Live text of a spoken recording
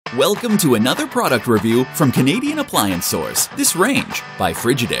Welcome to another product review from Canadian Appliance Source. This range, by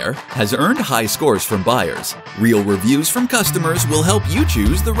Frigidaire, has earned high scores from buyers. Real reviews from customers will help you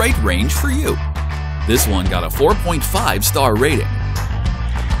choose the right range for you. This one got a 4.5-star rating.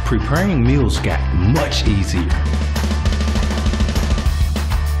 Preparing meals got much easier.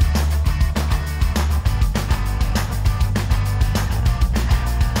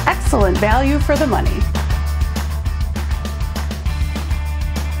 Excellent value for the money.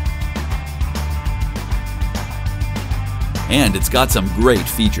 And it's got some great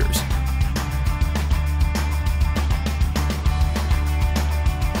features.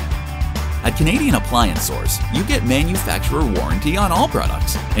 At Canadian Appliance Source, you get manufacturer warranty on all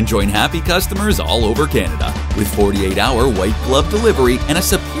products and join happy customers all over Canada with 48-hour white glove delivery and a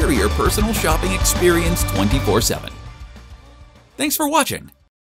superior personal shopping experience 24/7. Thanks for watching.